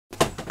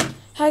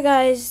Hi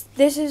guys,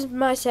 this is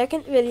my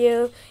second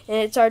video and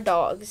it's our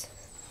dogs.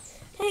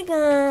 Hey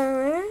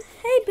Gunner,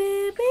 hey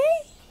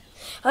baby.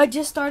 I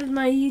just started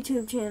my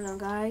YouTube channel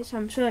guys,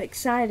 I'm so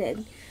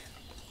excited.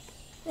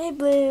 Hey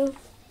Blue.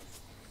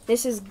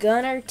 This is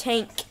Gunner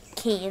Tank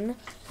Keen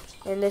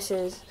and this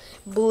is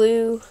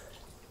Blue,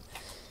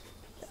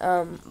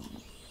 I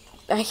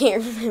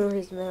can't remember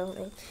his middle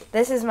name.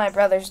 This is my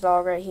brother's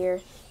dog right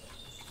here.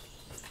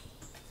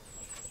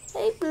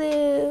 Hey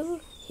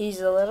Blue. He's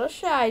a little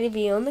shy to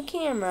be on the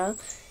camera.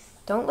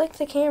 Don't lick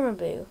the camera,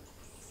 Boo.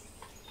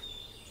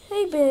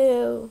 Hey,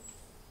 Boo.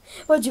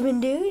 What you been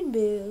doing,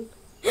 Boo?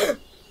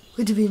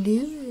 What you been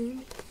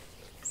doing?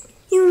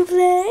 You wanna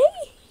play?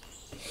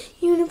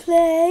 You wanna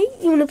play?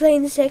 You wanna play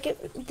in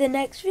the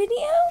next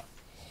video?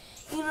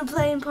 You wanna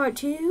play in part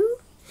 2?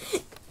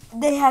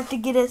 They have to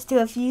get us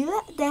to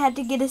they have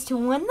to get us to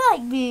 1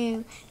 like,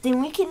 Boo. Then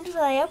we can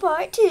play a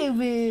part 2,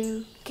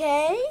 Boo.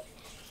 Okay?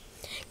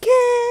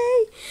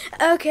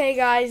 Okay,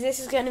 guys, this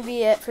is going to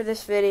be it for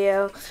this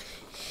video.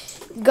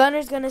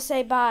 Gunner's going to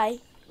say bye.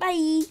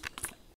 Bye.